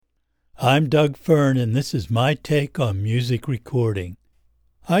I'm Doug Fern, and this is my take on music recording.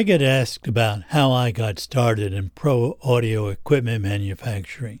 I get asked about how I got started in pro audio equipment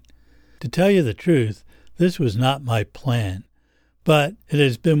manufacturing. To tell you the truth, this was not my plan, but it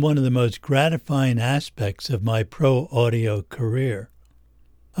has been one of the most gratifying aspects of my pro audio career.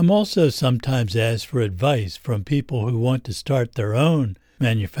 I'm also sometimes asked for advice from people who want to start their own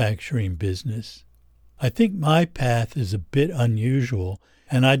manufacturing business. I think my path is a bit unusual,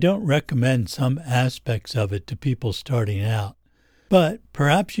 and I don't recommend some aspects of it to people starting out. But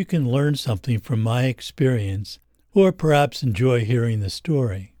perhaps you can learn something from my experience, or perhaps enjoy hearing the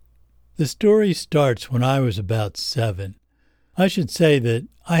story. The story starts when I was about 7. I should say that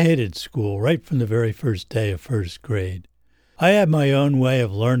I hated school right from the very first day of first grade. I had my own way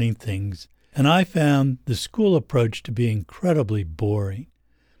of learning things, and I found the school approach to be incredibly boring.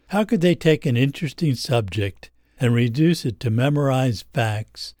 How could they take an interesting subject and reduce it to memorized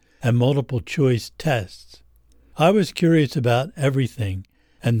facts and multiple-choice tests? I was curious about everything,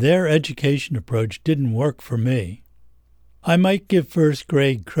 and their education approach didn't work for me. I might give first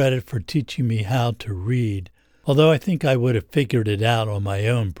grade credit for teaching me how to read, although I think I would have figured it out on my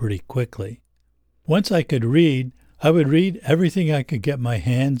own pretty quickly. Once I could read, I would read everything I could get my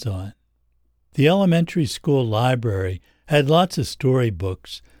hands on. The elementary school library had lots of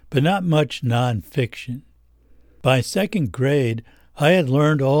storybooks, but not much nonfiction. By second grade, I had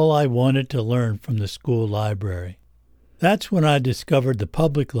learned all I wanted to learn from the school library. That's when I discovered the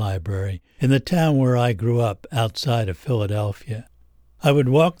public library in the town where I grew up outside of Philadelphia. I would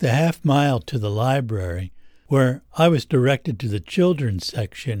walk the half-mile to the library, where I was directed to the children's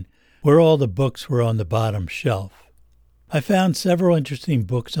section, where all the books were on the bottom shelf. I found several interesting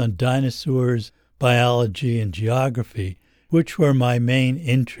books on dinosaurs, biology, and geography, which were my main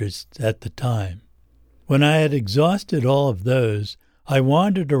interests at the time. When I had exhausted all of those, I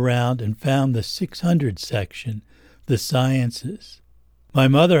wandered around and found the 600 section, the sciences. My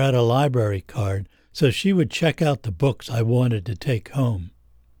mother had a library card, so she would check out the books I wanted to take home.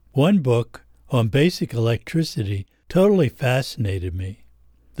 One book, on basic electricity, totally fascinated me.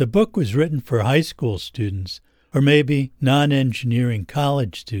 The book was written for high school students, or maybe non-engineering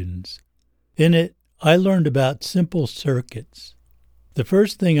college students. In it, I learned about simple circuits. The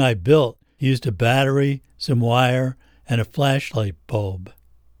first thing I built used a battery, some wire, and a flashlight bulb.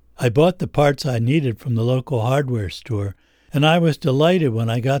 I bought the parts I needed from the local hardware store, and I was delighted when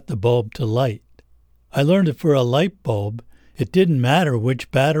I got the bulb to light. I learned that for a light bulb, it didn't matter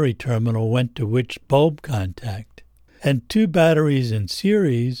which battery terminal went to which bulb contact, and 2 batteries in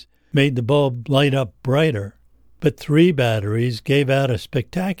series made the bulb light up brighter, but 3 batteries gave out a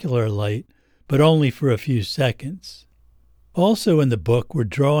spectacular light, but only for a few seconds. Also in the book were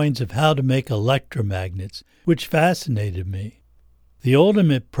drawings of how to make electromagnets, which fascinated me. The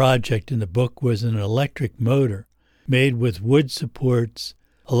ultimate project in the book was an electric motor made with wood supports,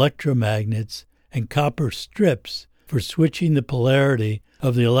 electromagnets, and copper strips for switching the polarity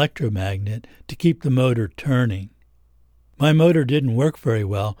of the electromagnet to keep the motor turning. My motor didn't work very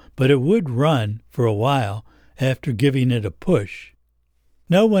well, but it would run for a while after giving it a push.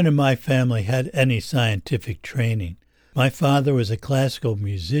 No one in my family had any scientific training. My father was a classical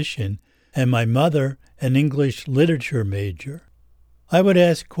musician, and my mother an English literature major. I would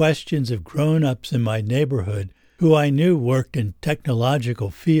ask questions of grown-ups in my neighborhood who I knew worked in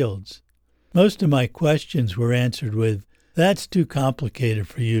technological fields. Most of my questions were answered with, "That's too complicated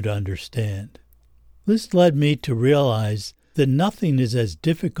for you to understand." This led me to realize that nothing is as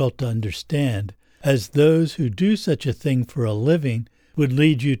difficult to understand as those who do such a thing for a living would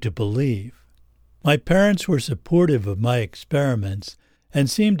lead you to believe. My parents were supportive of my experiments and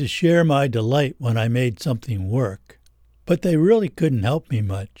seemed to share my delight when I made something work. But they really couldn't help me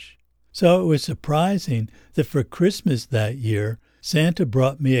much. So it was surprising that for Christmas that year, Santa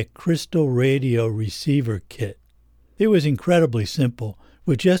brought me a crystal radio receiver kit. It was incredibly simple,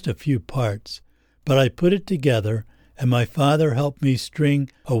 with just a few parts, but I put it together, and my father helped me string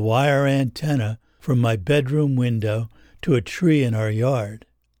a wire antenna from my bedroom window to a tree in our yard.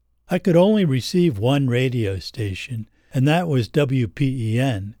 I could only receive one radio station, and that was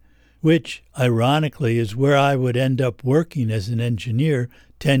WPEN, which, ironically, is where I would end up working as an engineer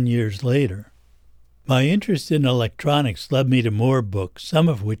 10 years later. My interest in electronics led me to more books, some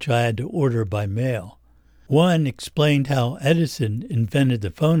of which I had to order by mail. One explained how Edison invented the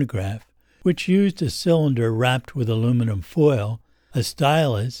phonograph, which used a cylinder wrapped with aluminum foil, a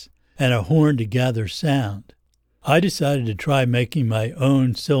stylus, and a horn to gather sound. I decided to try making my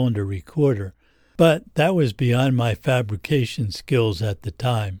own cylinder recorder, but that was beyond my fabrication skills at the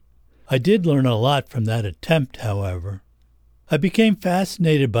time. I did learn a lot from that attempt, however. I became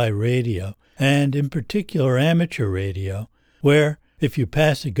fascinated by radio, and in particular amateur radio, where, if you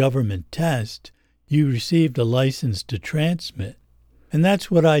pass a government test, you received a license to transmit. And that's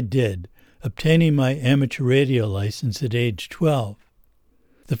what I did, obtaining my amateur radio license at age 12.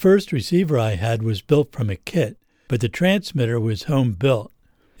 The first receiver I had was built from a kit, but the transmitter was home-built.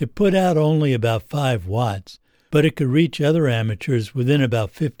 It put out only about 5 watts, but it could reach other amateurs within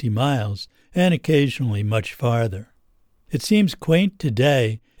about 50 miles and occasionally much farther. It seems quaint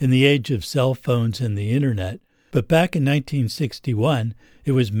today in the age of cell phones and the internet, but back in 1961,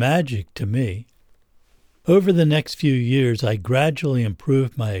 it was magic to me. Over the next few years, I gradually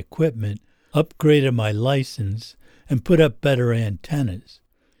improved my equipment, upgraded my license, and put up better antennas.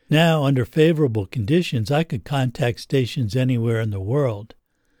 Now, under favorable conditions, I could contact stations anywhere in the world.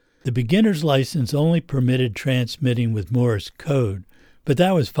 The beginner's license only permitted transmitting with Morse code, but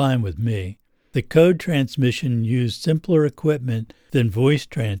that was fine with me. The code transmission used simpler equipment than voice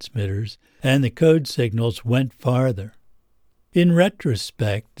transmitters, and the code signals went farther. In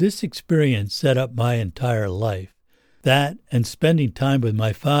retrospect, this experience set up my entire life. That and spending time with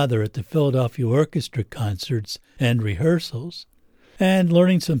my father at the Philadelphia Orchestra concerts and rehearsals, and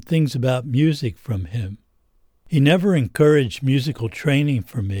learning some things about music from him. He never encouraged musical training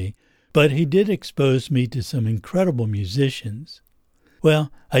for me, but he did expose me to some incredible musicians.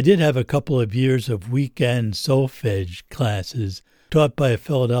 Well, I did have a couple of years of weekend solfege classes taught by a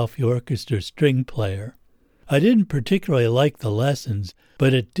Philadelphia Orchestra string player. I didn't particularly like the lessons,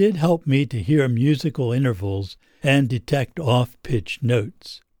 but it did help me to hear musical intervals and detect off-pitch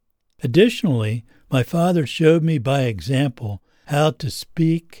notes. Additionally, my father showed me by example how to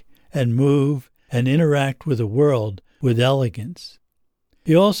speak and move and interact with the world with elegance.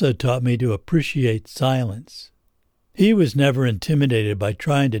 He also taught me to appreciate silence. He was never intimidated by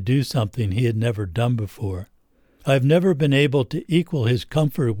trying to do something he had never done before. I've never been able to equal his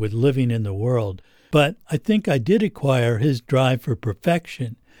comfort with living in the world, but I think I did acquire his drive for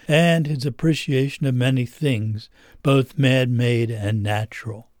perfection and his appreciation of many things, both man-made and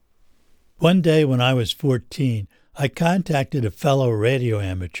natural. One day when I was 14, I contacted a fellow radio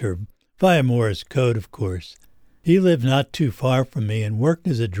amateur, via Morse code, of course. He lived not too far from me and worked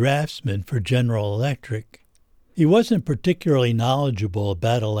as a draftsman for General Electric. He wasn't particularly knowledgeable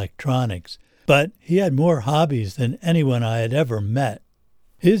about electronics, but he had more hobbies than anyone I had ever met.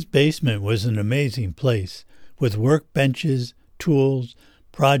 His basement was an amazing place, with workbenches, tools,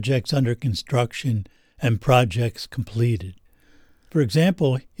 projects under construction, and projects completed. For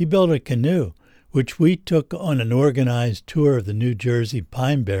example, he built a canoe, which we took on an organized tour of the New Jersey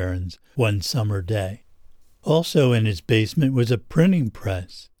Pine Barrens one summer day. Also in his basement was a printing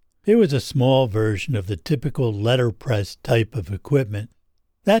press. It was a small version of the typical letterpress type of equipment.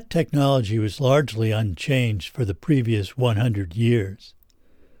 That technology was largely unchanged for the previous 100 years.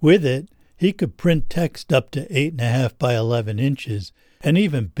 With it, he could print text up to 8.5 by 11 inches, and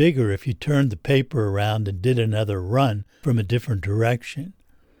even bigger if you turned the paper around and did another run from a different direction.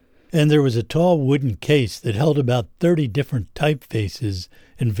 And there was a tall wooden case that held about 30 different typefaces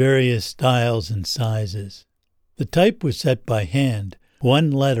in various styles and sizes. The type was set by hand,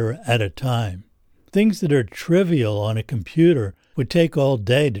 one letter at a time. Things that are trivial on a computer would take all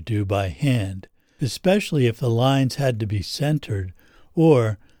day to do by hand, especially if the lines had to be centered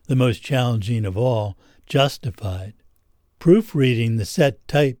or, the most challenging of all, justified. Proofreading the set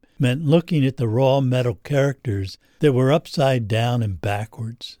type meant looking at the raw metal characters that were upside down and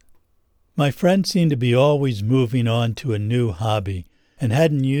backwards. My friend seemed to be always moving on to a new hobby and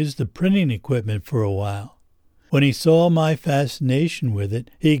hadn't used the printing equipment for a while. When he saw my fascination with it,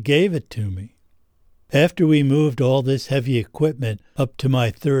 he gave it to me. After we moved all this heavy equipment up to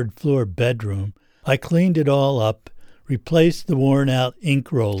my third-floor bedroom, I cleaned it all up, replaced the worn-out ink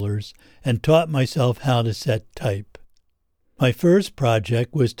rollers, and taught myself how to set type. My first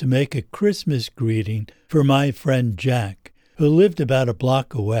project was to make a Christmas greeting for my friend Jack, who lived about a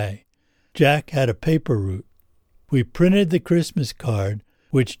block away. Jack had a paper route. We printed the Christmas card,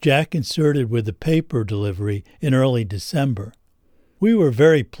 which Jack inserted with the paper delivery in early December. We were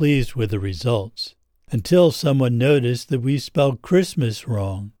very pleased with the results, until someone noticed that we spelled Christmas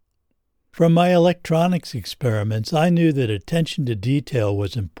wrong. From my electronics experiments, I knew that attention to detail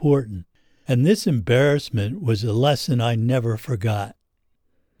was important, and this embarrassment was a lesson I never forgot.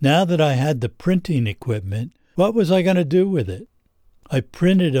 Now that I had the printing equipment, what was I going to do with it? I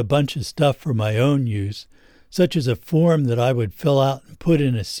printed a bunch of stuff for my own use, such as a form that I would fill out and put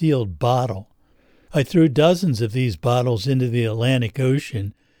in a sealed bottle. I threw dozens of these bottles into the Atlantic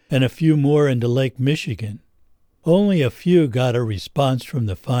Ocean and a few more into Lake Michigan. Only a few got a response from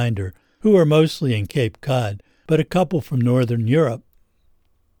the finder, who were mostly in Cape Cod, but a couple from Northern Europe.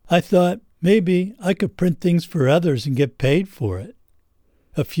 I thought maybe I could print things for others and get paid for it.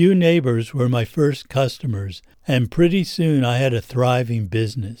 A few neighbors were my first customers, and pretty soon I had a thriving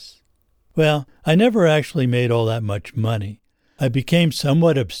business. Well, I never actually made all that much money. I became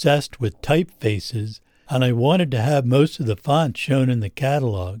somewhat obsessed with typefaces, and I wanted to have most of the fonts shown in the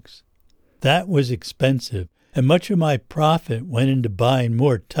catalogs. That was expensive, and much of my profit went into buying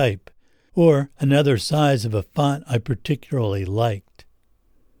more type, or another size of a font I particularly liked.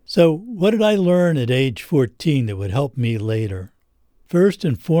 So what did I learn at age 14 that would help me later? First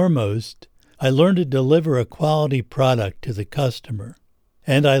and foremost, I learned to deliver a quality product to the customer,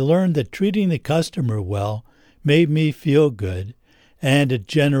 and I learned that treating the customer well made me feel good, and it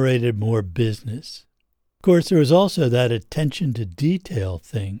generated more business. Of course, there was also that attention to detail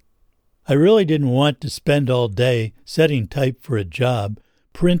thing. I really didn't want to spend all day setting type for a job,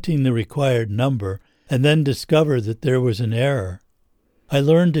 printing the required number, and then discover that there was an error. I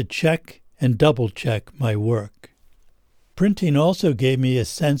learned to check and double-check my work. Printing also gave me a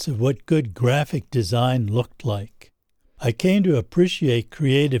sense of what good graphic design looked like. I came to appreciate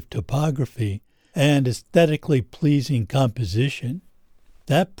creative typography and aesthetically pleasing composition.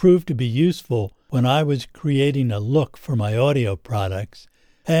 That proved to be useful when I was creating a look for my audio products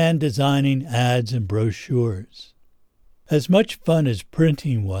and designing ads and brochures. As much fun as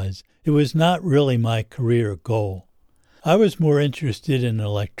printing was, it was not really my career goal. I was more interested in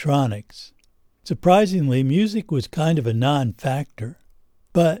electronics. Surprisingly, music was kind of a non-factor.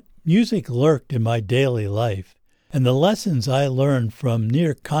 But music lurked in my daily life, and the lessons I learned from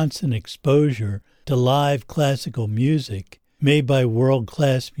near-constant exposure to live classical music made by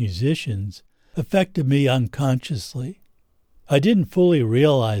world-class musicians affected me unconsciously. I didn't fully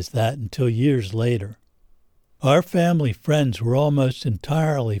realize that until years later. Our family friends were almost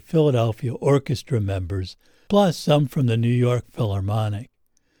entirely Philadelphia Orchestra members, plus some from the New York Philharmonic.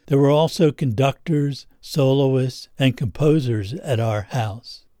 There were also conductors, soloists, and composers at our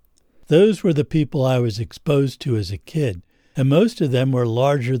house. Those were the people I was exposed to as a kid, and most of them were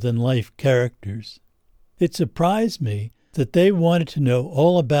larger-than-life characters. It surprised me that they wanted to know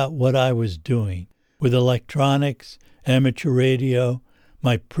all about what I was doing with electronics, amateur radio,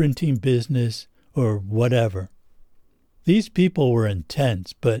 my printing business, or whatever. These people were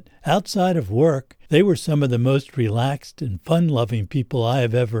intense, but outside of work, they were some of the most relaxed and fun-loving people I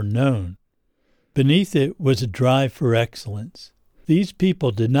have ever known. Beneath it was a drive for excellence. These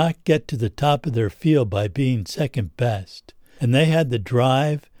people did not get to the top of their field by being second best, and they had the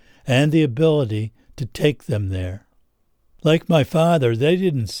drive and the ability to take them there. Like my father, they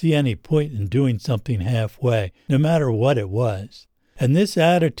didn't see any point in doing something halfway, no matter what it was. And this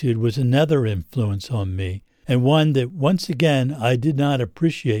attitude was another influence on me, and one that, once again, I did not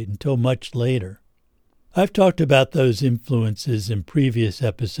appreciate until much later. I've talked about those influences in previous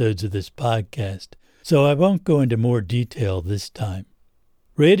episodes of this podcast, so I won't go into more detail this time.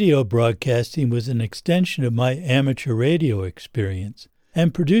 Radio broadcasting was an extension of my amateur radio experience,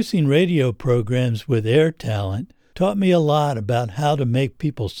 and producing radio programs with air talent taught me a lot about how to make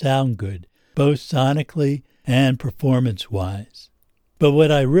people sound good, both sonically and performance-wise. But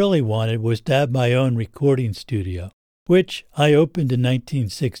what I really wanted was to have my own recording studio, which I opened in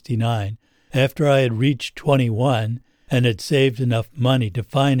 1969 after I had reached 21 and had saved enough money to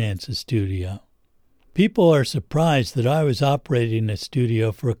finance a studio. People are surprised that I was operating a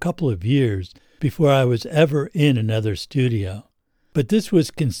studio for a couple of years before I was ever in another studio. But this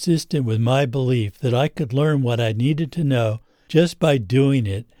was consistent with my belief that I could learn what I needed to know just by doing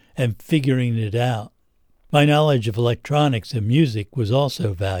it and figuring it out. My knowledge of electronics and music was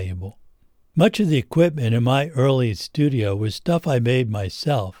also valuable. Much of the equipment in my early studio was stuff I made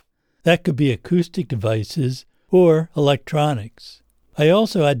myself. That could be acoustic devices or electronics. I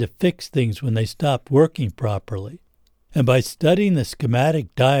also had to fix things when they stopped working properly. And by studying the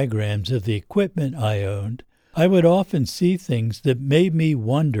schematic diagrams of the equipment I owned, I would often see things that made me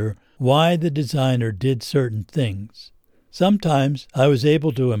wonder why the designer did certain things. Sometimes I was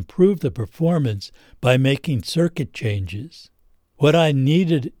able to improve the performance by making circuit changes. What I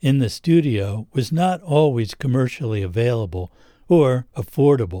needed in the studio was not always commercially available or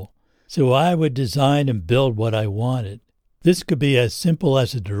affordable, so I would design and build what I wanted. This could be as simple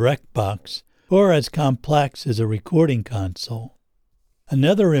as a direct box or as complex as a recording console.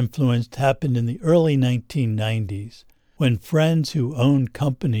 Another influence happened in the early 1990s, when friends who owned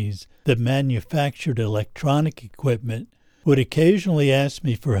companies that manufactured electronic equipment would occasionally ask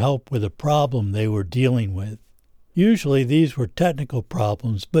me for help with a problem they were dealing with. Usually these were technical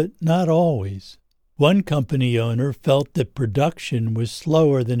problems, but not always. One company owner felt that production was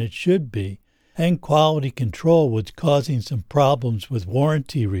slower than it should be, and quality control was causing some problems with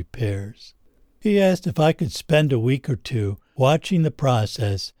warranty repairs. He asked if I could spend a week or two watching the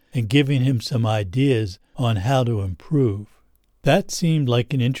process and giving him some ideas on how to improve. That seemed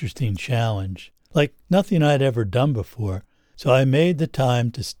like an interesting challenge, like nothing I'd ever done before, so I made the time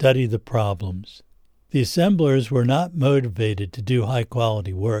to study the problems. The assemblers were not motivated to do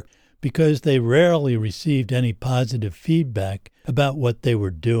high-quality work because they rarely received any positive feedback about what they were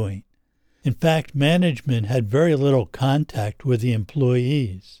doing. In fact, management had very little contact with the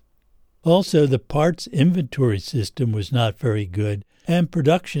employees. Also, the parts inventory system was not very good, and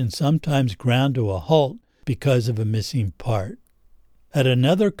production sometimes ground to a halt because of a missing part. At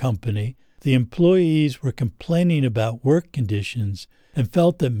another company, the employees were complaining about work conditions and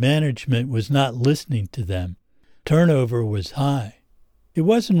felt that management was not listening to them. Turnover was high. It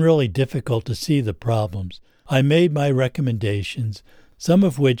wasn't really difficult to see the problems. I made my recommendations, some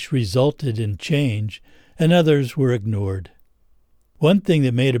of which resulted in change, and others were ignored. One thing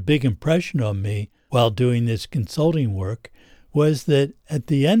that made a big impression on me while doing this consulting work was that at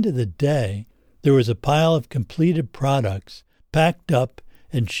the end of the day, there was a pile of completed products packed up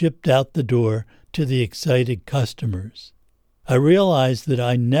and shipped out the door to the excited customers. I realized that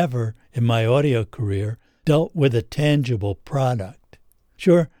I never, in my audio career, dealt with a tangible product.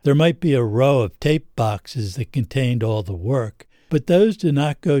 Sure, there might be a row of tape boxes that contained all the work, but those do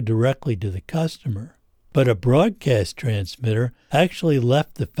not go directly to the customer. But a broadcast transmitter actually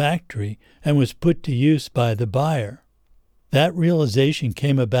left the factory and was put to use by the buyer. That realization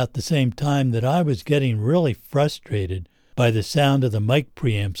came about the same time that I was getting really frustrated by the sound of the mic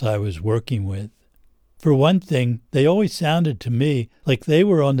preamps I was working with. For one thing, they always sounded to me like they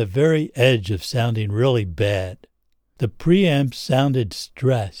were on the very edge of sounding really bad. The preamps sounded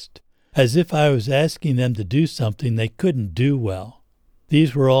stressed, as if I was asking them to do something they couldn't do well.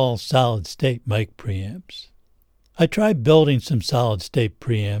 These were all solid-state mic preamps. I tried building some solid-state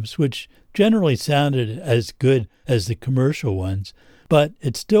preamps, which generally sounded as good as the commercial ones, but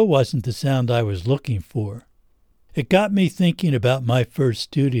it still wasn't the sound I was looking for. It got me thinking about my first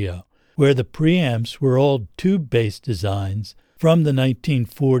studio, where the preamps were old tube-based designs from the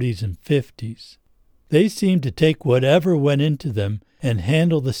 1940s and 50s. They seemed to take whatever went into them and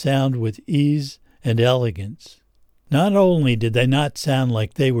handle the sound with ease and elegance. Not only did they not sound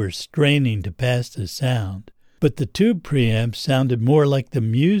like they were straining to pass the sound, but the tube preamps sounded more like the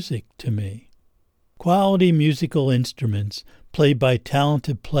music to me. Quality musical instruments played by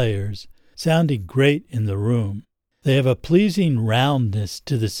talented players sounded great in the room. They have a pleasing roundness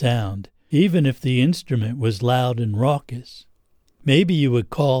to the sound, even if the instrument was loud and raucous. Maybe you would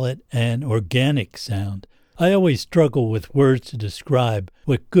call it an organic sound. I always struggle with words to describe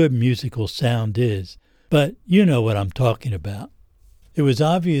what good musical sound is, but you know what I'm talking about. It was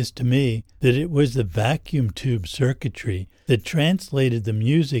obvious to me that it was the vacuum tube circuitry that translated the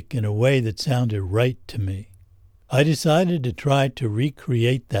music in a way that sounded right to me. I decided to try to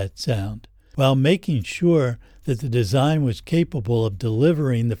recreate that sound while making sure that the design was capable of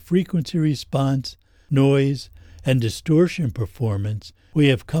delivering the frequency response, noise, and distortion performance we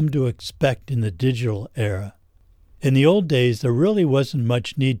have come to expect in the digital era. In the old days, there really wasn't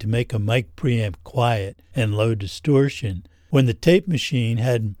much need to make a mic preamp quiet and low distortion when the tape machine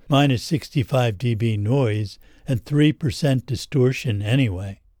had minus 65 dB noise and 3% distortion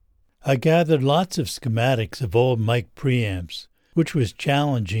anyway. I gathered lots of schematics of old mic preamps, which was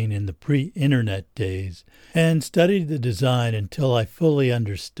challenging in the pre-internet days, and studied the design until I fully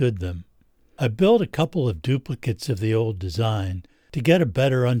understood them. I built a couple of duplicates of the old design to get a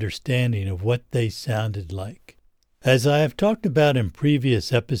better understanding of what they sounded like. As I have talked about in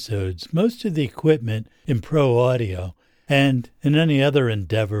previous episodes, most of the equipment in Pro Audio, and in any other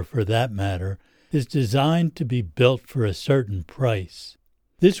endeavor for that matter, is designed to be built for a certain price.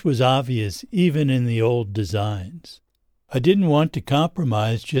 This was obvious even in the old designs. I didn't want to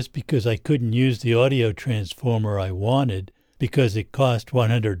compromise just because I couldn't use the audio transformer I wanted because it cost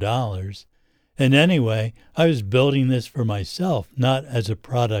 $100. And anyway, I was building this for myself, not as a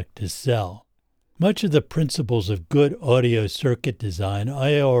product to sell. Much of the principles of good audio circuit design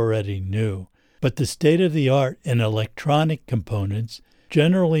I already knew, but the state-of-the-art in electronic components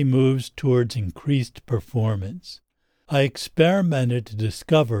generally moves towards increased performance. I experimented to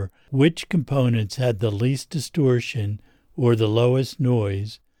discover which components had the least distortion or the lowest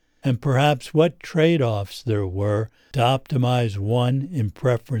noise, and perhaps what trade-offs there were to optimize one in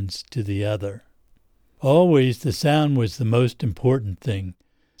preference to the other. Always the sound was the most important thing.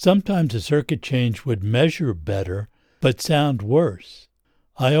 Sometimes a circuit change would measure better, but sound worse.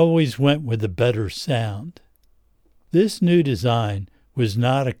 I always went with the better sound. This new design was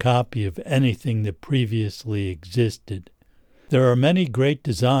not a copy of anything that previously existed. There are many great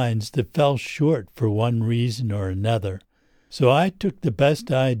designs that fell short for one reason or another, so I took the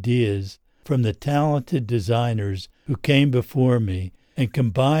best ideas from the talented designers who came before me and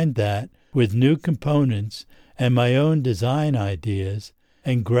combined that with new components and my own design ideas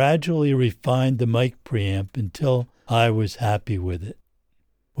and gradually refined the mic preamp until I was happy with it.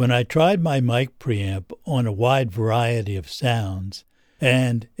 When I tried my mic preamp on a wide variety of sounds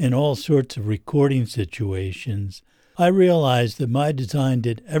and in all sorts of recording situations, I realized that my design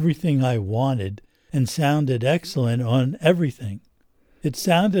did everything I wanted and sounded excellent on everything. It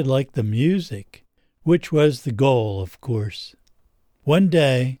sounded like the music, which was the goal, of course. One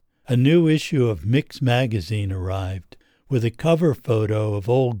day, a new issue of Mix magazine arrived with a cover photo of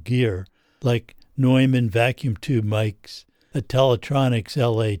old gear like Neumann vacuum tube mics, a Teletronics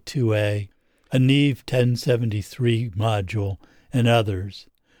LA2A, a Neve 1073 module, and others,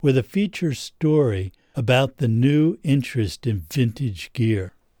 with a feature story about the new interest in vintage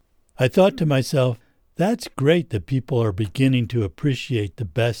gear. I thought to myself, that's great that people are beginning to appreciate the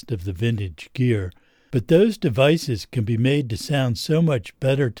best of the vintage gear, but those devices can be made to sound so much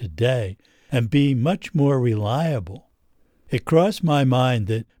better today and be much more reliable. It crossed my mind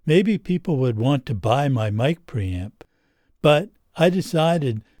that maybe people would want to buy my mic preamp, but I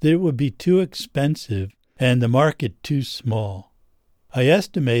decided that it would be too expensive and the market too small. I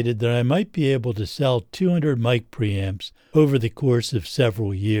estimated that I might be able to sell 200 mic preamps over the course of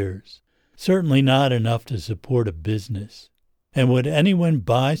several years, certainly not enough to support a business. And would anyone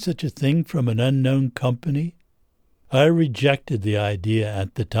buy such a thing from an unknown company? I rejected the idea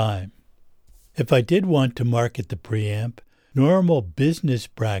at the time. If I did want to market the preamp, normal business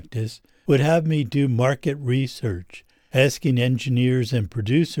practice would have me do market research, asking engineers and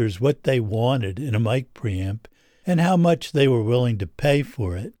producers what they wanted in a mic preamp and how much they were willing to pay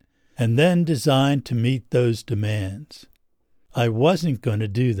for it, and then design to meet those demands. I wasn't going to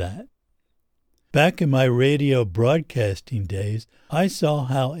do that. Back in my radio broadcasting days, I saw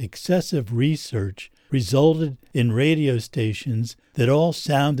how excessive research resulted in radio stations that all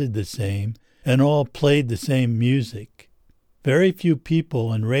sounded the same and all played the same music. Very few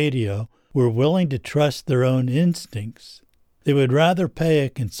people in radio were willing to trust their own instincts. They would rather pay a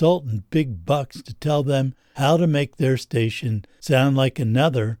consultant big bucks to tell them how to make their station sound like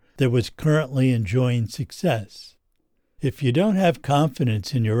another that was currently enjoying success. If you don't have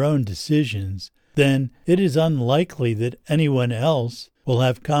confidence in your own decisions, then it is unlikely that anyone else will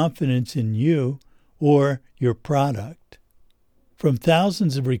have confidence in you or your product. From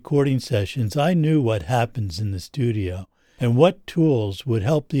thousands of recording sessions, I knew what happens in the studio and what tools would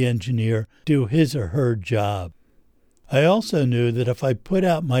help the engineer do his or her job. I also knew that if I put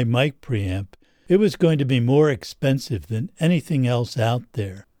out my mic preamp, it was going to be more expensive than anything else out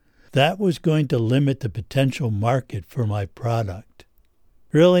there. That was going to limit the potential market for my product.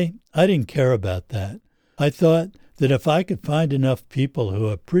 Really, I didn't care about that. I thought that if I could find enough people who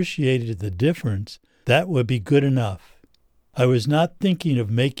appreciated the difference, that would be good enough. I was not thinking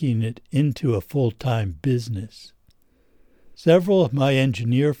of making it into a full-time business. Several of my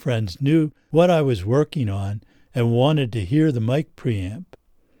engineer friends knew what I was working on and wanted to hear the mic preamp.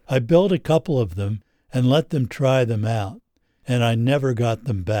 I built a couple of them and let them try them out, and I never got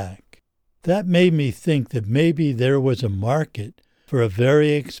them back. That made me think that maybe there was a market for a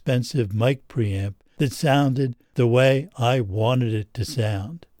very expensive mic preamp that sounded the way I wanted it to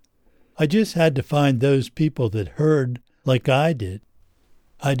sound. I just had to find those people that heard like I did.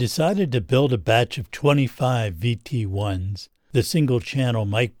 I decided to build a batch of 25 VT1s, the single-channel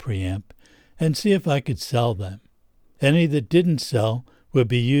mic preamp, and see if I could sell them. Any that didn't sell would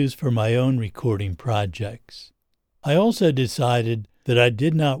be used for my own recording projects. I also decided that I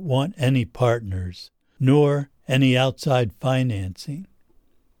did not want any partners, nor any outside financing.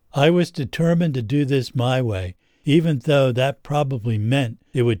 I was determined to do this my way, even though that probably meant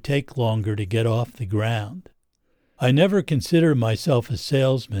it would take longer to get off the ground. I never considered myself a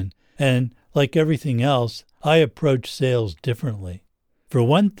salesman, and, like everything else, I approached sales differently. For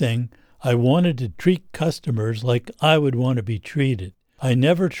one thing, I wanted to treat customers like I would want to be treated. I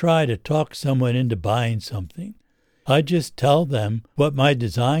never try to talk someone into buying something. I just tell them what my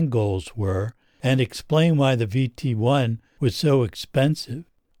design goals were and explain why the VT1 was so expensive.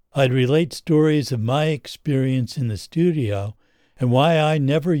 I'd relate stories of my experience in the studio and why I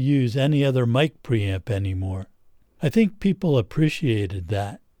never use any other mic preamp anymore. I think people appreciated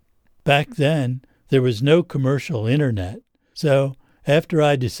that. Back then, there was no commercial internet, so after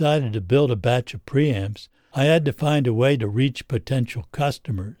I decided to build a batch of preamps, I had to find a way to reach potential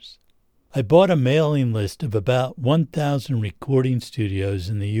customers. I bought a mailing list of about 1,000 recording studios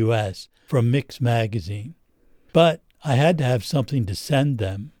in the U.S. from Mix Magazine, but I had to have something to send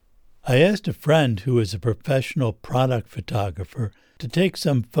them. I asked a friend who was a professional product photographer to take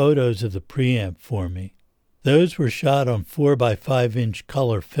some photos of the preamp for me. Those were shot on 4x5-inch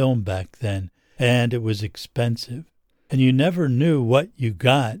color film back then, and it was expensive. And you never knew what you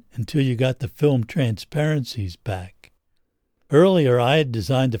got until you got the film transparencies back. Earlier, I had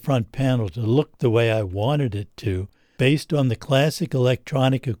designed the front panel to look the way I wanted it to, based on the classic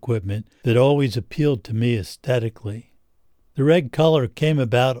electronic equipment that always appealed to me aesthetically. The red color came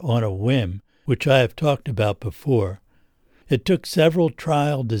about on a whim, which I have talked about before. It took several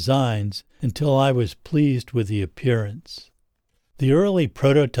trial designs until I was pleased with the appearance. The early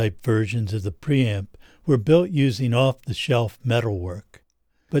prototype versions of the preamp were built using off-the-shelf metalwork,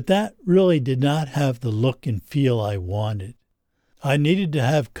 but that really did not have the look and feel I wanted. I needed to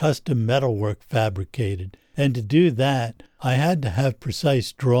have custom metalwork fabricated, and to do that, I had to have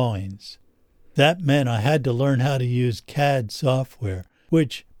precise drawings. That meant I had to learn how to use CAD software,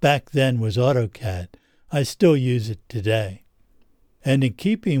 which back then was AutoCAD. I still use it today. And in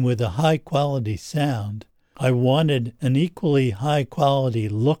keeping with a high-quality sound, I wanted an equally high-quality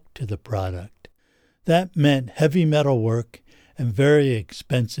look to the product. That meant heavy metal work and very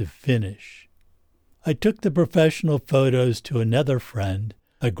expensive finish. I took the professional photos to another friend,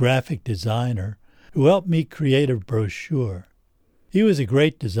 a graphic designer, who helped me create a brochure. He was a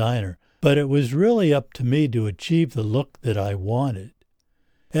great designer, but it was really up to me to achieve the look that I wanted.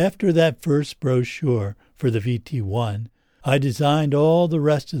 After that first brochure for the VT1, I designed all the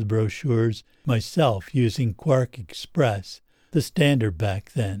rest of the brochures myself using Quark Express, the standard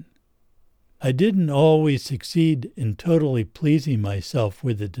back then. I didn't always succeed in totally pleasing myself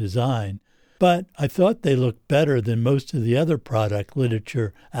with the design, but I thought they looked better than most of the other product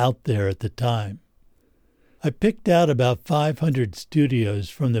literature out there at the time. I picked out about 500 studios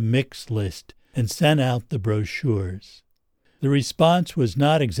from the Mix list and sent out the brochures. The response was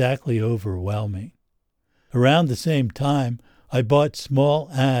not exactly overwhelming. Around the same time, I bought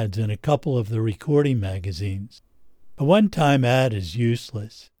small ads in a couple of the recording magazines. A one-time ad is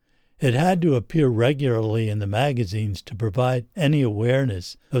useless. It had to appear regularly in the magazines to provide any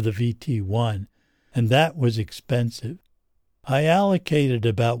awareness of the VT1, and that was expensive. I allocated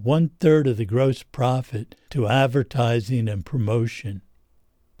about 1/3 of the gross profit to advertising and promotion.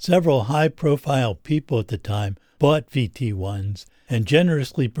 Several high-profile people at the time bought VT1s and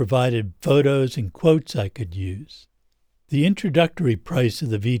generously provided photos and quotes I could use. The introductory price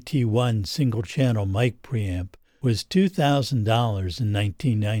of the VT1 single-channel mic preamp was $2,000 in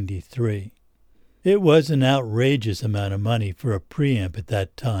 1993. It was an outrageous amount of money for a preamp at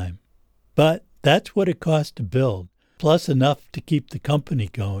that time. But that's what it cost to build, plus enough to keep the company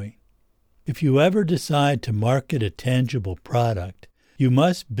going. If you ever decide to market a tangible product, you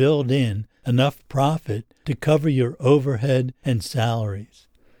must build in enough profit to cover your overhead and salaries.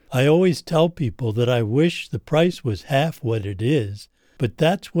 I always tell people that I wish the price was half what it is, but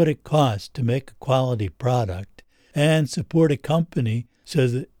that's what it costs to make a quality product and support a company so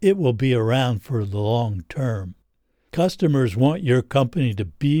that it will be around for the long term. Customers want your company to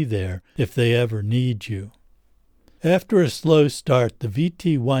be there if they ever need you. After a slow start, the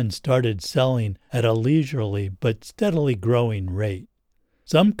VT1 started selling at a leisurely but steadily growing rate.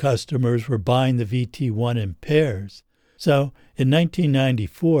 Some customers were buying the VT1 in pairs, so in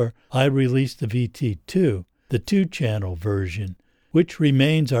 1994 I released the VT2, the 2-channel version, which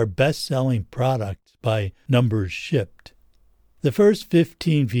remains our best-selling product by numbers shipped. The first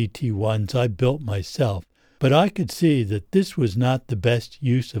 15 VT1s I built myself, but I could see that this was not the best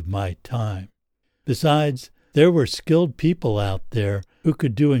use of my time. Besides, there were skilled people out there who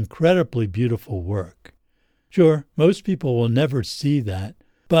could do incredibly beautiful work. Sure, most people will never see that,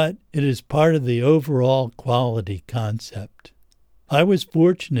 but it is part of the overall quality concept. I was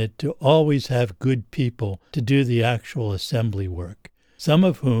fortunate to always have good people to do the actual assembly work, some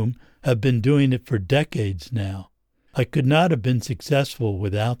of whom have been doing it for decades now. I could not have been successful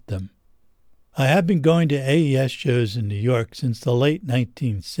without them. I have been going to AES shows in New York since the late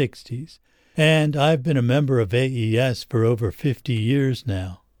 1960s, and I've been a member of AES for over 50 years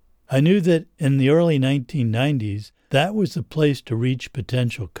now. I knew that in the early 1990s, that was the place to reach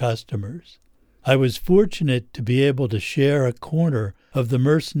potential customers. I was fortunate to be able to share a corner of the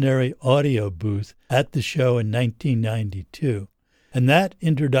Mercenary audio booth at the show in 1992, and that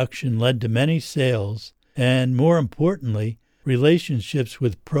introduction led to many sales and, more importantly, relationships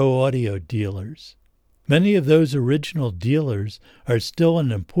with pro audio dealers. Many of those original dealers are still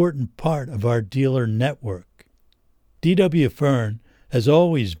an important part of our dealer network. D.W. Fern has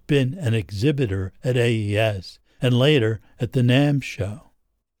always been an exhibitor at AES and later at the NAMM show.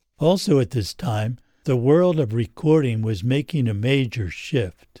 Also at this time, the world of recording was making a major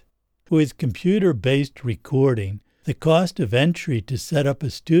shift. With computer-based recording, the cost of entry to set up a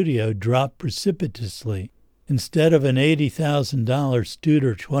studio dropped precipitously. Instead of an $80,000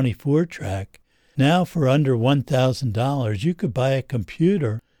 Studer 24-track, now for under $1,000 you could buy a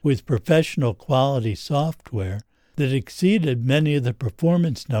computer with professional quality software that exceeded many of the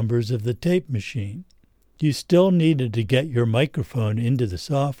performance numbers of the tape machine. You still needed to get your microphone into the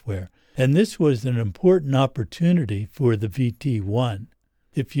software, and this was an important opportunity for the VT1.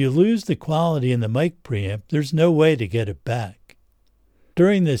 If you lose the quality in the mic preamp, there's no way to get it back.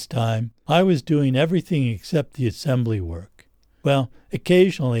 During this time, I was doing everything except the assembly work. Well,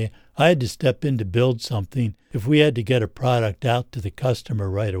 occasionally I had to step in to build something if we had to get a product out to the customer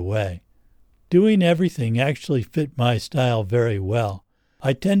right away. Doing everything actually fit my style very well.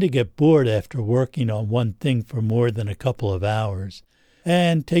 I tend to get bored after working on one thing for more than a couple of hours,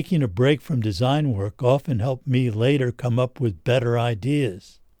 and taking a break from design work often helped me later come up with better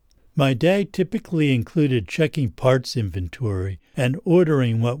ideas. My day typically included checking parts inventory and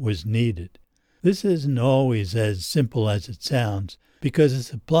ordering what was needed. This isn't always as simple as it sounds, because a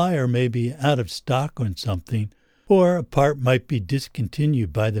supplier may be out of stock on something, or a part might be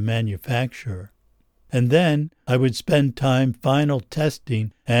discontinued by the manufacturer. And then I would spend time final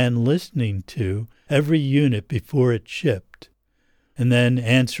testing and listening to every unit before it shipped, and then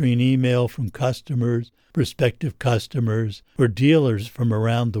answering email from customers, prospective customers, or dealers from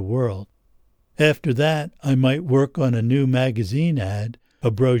around the world. After that, I might work on a new magazine ad,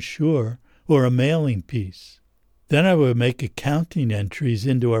 a brochure, or a mailing piece. Then I would make accounting entries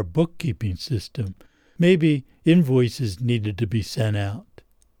into our bookkeeping system. Maybe invoices needed to be sent out.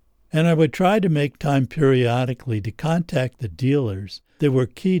 And I would try to make time periodically to contact the dealers that were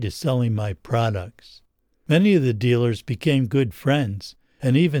key to selling my products. Many of the dealers became good friends,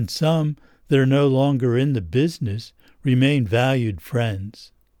 and even some that are no longer in the business remain valued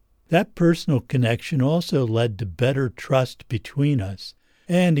friends. That personal connection also led to better trust between us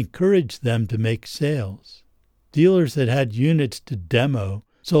and encouraged them to make sales. Dealers that had units to demo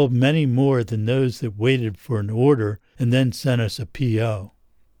sold many more than those that waited for an order and then sent us a PO.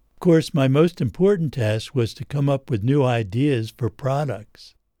 Of course, my most important task was to come up with new ideas for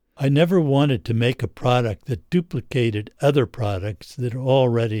products. I never wanted to make a product that duplicated other products that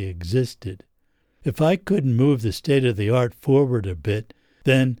already existed. If I couldn't move the state-of-the-art forward a bit,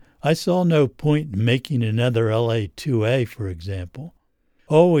 then I saw no point in making another LA2A, for example.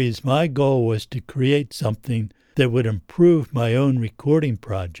 Always my goal was to create something that would improve my own recording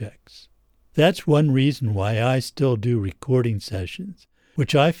projects. That's one reason why I still do recording sessions,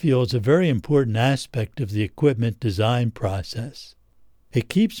 which I feel is a very important aspect of the equipment design process. It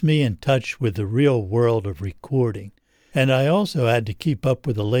keeps me in touch with the real world of recording, and I also had to keep up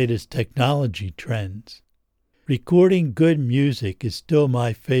with the latest technology trends. Recording good music is still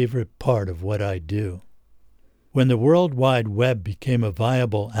my favorite part of what I do. When the World Wide Web became a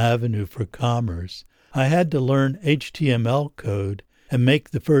viable avenue for commerce, I had to learn HTML code and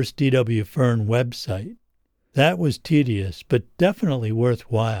make the first D.W. Fern website. That was tedious, but definitely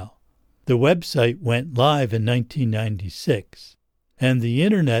worthwhile. The website went live in 1996, and the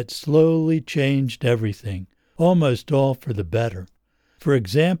Internet slowly changed everything, almost all for the better. For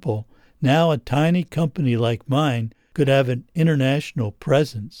example, now a tiny company like mine could have an international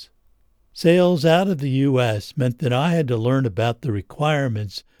presence. Sales out of the U.S. meant that I had to learn about the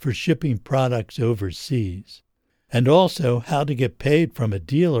requirements for shipping products overseas, and also how to get paid from a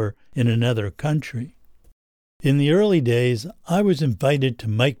dealer in another country. In the early days, I was invited to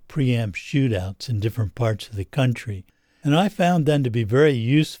mic preamp shootouts in different parts of the country, and I found them to be very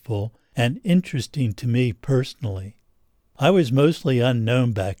useful and interesting to me personally. I was mostly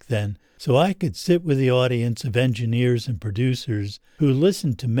unknown back then, so I could sit with the audience of engineers and producers who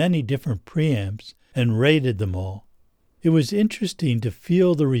listened to many different preamps and rated them all. It was interesting to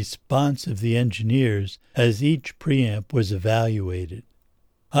feel the response of the engineers as each preamp was evaluated.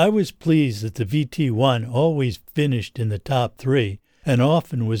 I was pleased that the VT1 always finished in the top 3 and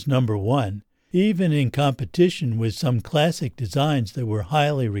often was number 1, even in competition with some classic designs that were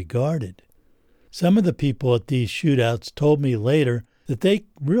highly regarded. Some of the people at these shootouts told me later that they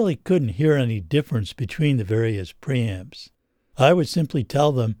really couldn't hear any difference between the various preamps. I would simply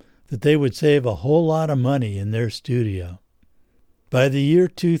tell them that they would save a whole lot of money in their studio. By the year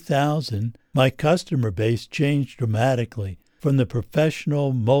 2000, my customer base changed dramatically from the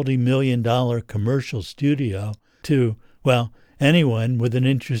professional multi-million-dollar commercial studio to, well, anyone with an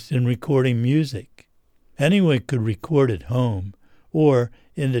interest in recording music. Anyone could record at home, or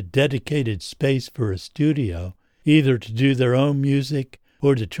in a dedicated space for a studio, either to do their own music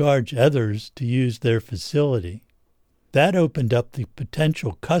or to charge others to use their facility. That opened up the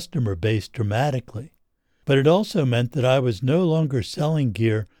potential customer base dramatically. But it also meant that I was no longer selling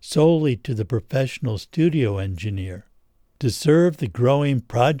gear solely to the professional studio engineer. To serve the growing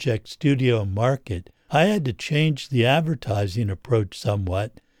project studio market, I had to change the advertising approach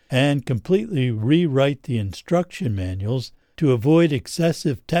somewhat and completely rewrite the instruction manuals to avoid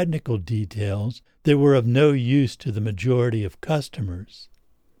excessive technical details that were of no use to the majority of customers.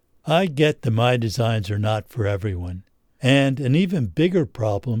 I get that my designs are not for everyone, and an even bigger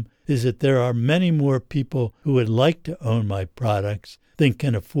problem is that there are many more people who would like to own my products than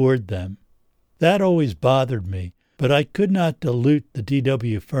can afford them. That always bothered me, but I could not dilute the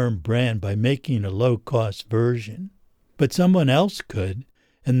DW Fern brand by making a low-cost version. But someone else could,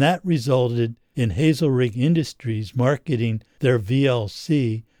 and that resulted in Hazelrig Industries marketing their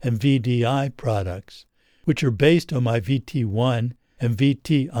VLC and VDI products, which are based on my VT1 and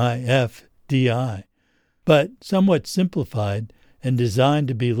VTIF DI, but somewhat simplified and designed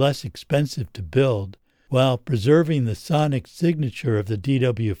to be less expensive to build, while preserving the sonic signature of the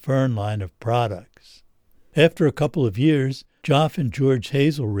DW Fern line of products. After a couple of years, Joff and George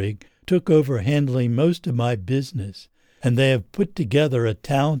Hazelrig took over handling most of my business, and they have put together a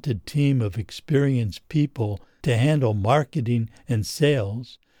talented team of experienced people to handle marketing and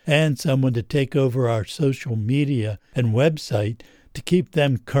sales, and someone to take over our social media and website to keep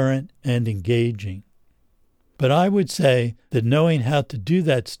them current and engaging. But I would say that knowing how to do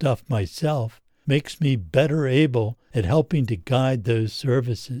that stuff myself makes me better able at helping to guide those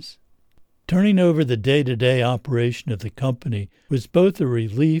services. Turning over the day-to-day operation of the company was both a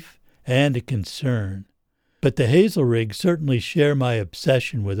relief and a concern. But the Hazelrigs certainly share my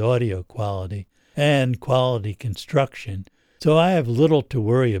obsession with audio quality and quality construction, so I have little to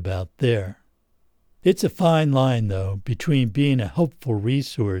worry about there. It's a fine line, though, between being a helpful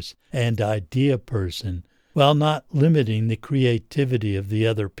resource and idea person, while not limiting the creativity of the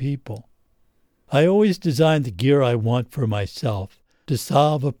other people. I always design the gear I want for myself to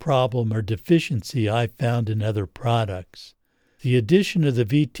solve a problem or deficiency I found in other products. The addition of the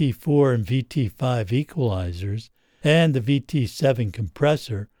VT4 and VT5 equalizers and the VT7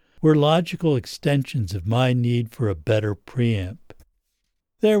 compressor were logical extensions of my need for a better preamp.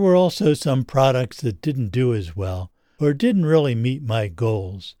 There were also some products that didn't do as well or didn't really meet my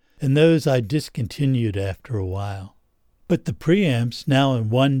goals, and those I discontinued after a while. But the preamps, now in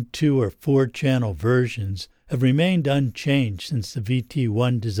 1, 2, or 4-channel versions, have remained unchanged since the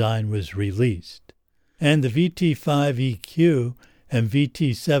VT1 design was released. And the VT5 EQ and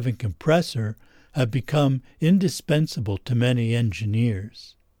VT7 compressor have become indispensable to many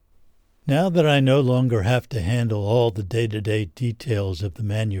engineers. Now that I no longer have to handle all the day-to-day details of the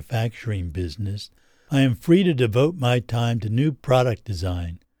manufacturing business, I am free to devote my time to new product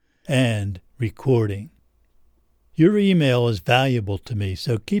design and recording. Your email is valuable to me,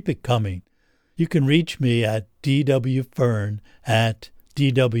 so keep it coming. You can reach me at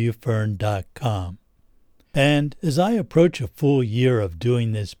dwfern@dwfern.com. And as I approach a full year of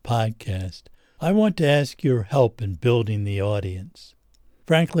doing this podcast, I want to ask your help in building the audience.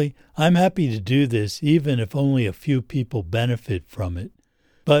 Frankly, I'm happy to do this even if only a few people benefit from it.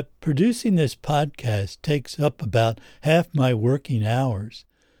 But producing this podcast takes up about half my working hours.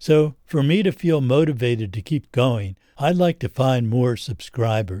 So for me to feel motivated to keep going, I'd like to find more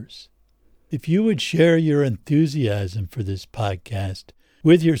subscribers. If you would share your enthusiasm for this podcast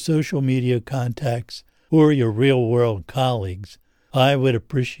with your social media contacts or your real-world colleagues, I would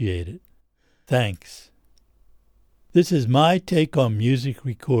appreciate it. Thanks. This is my take on music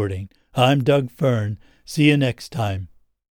recording. I'm Doug Fern. See you next time.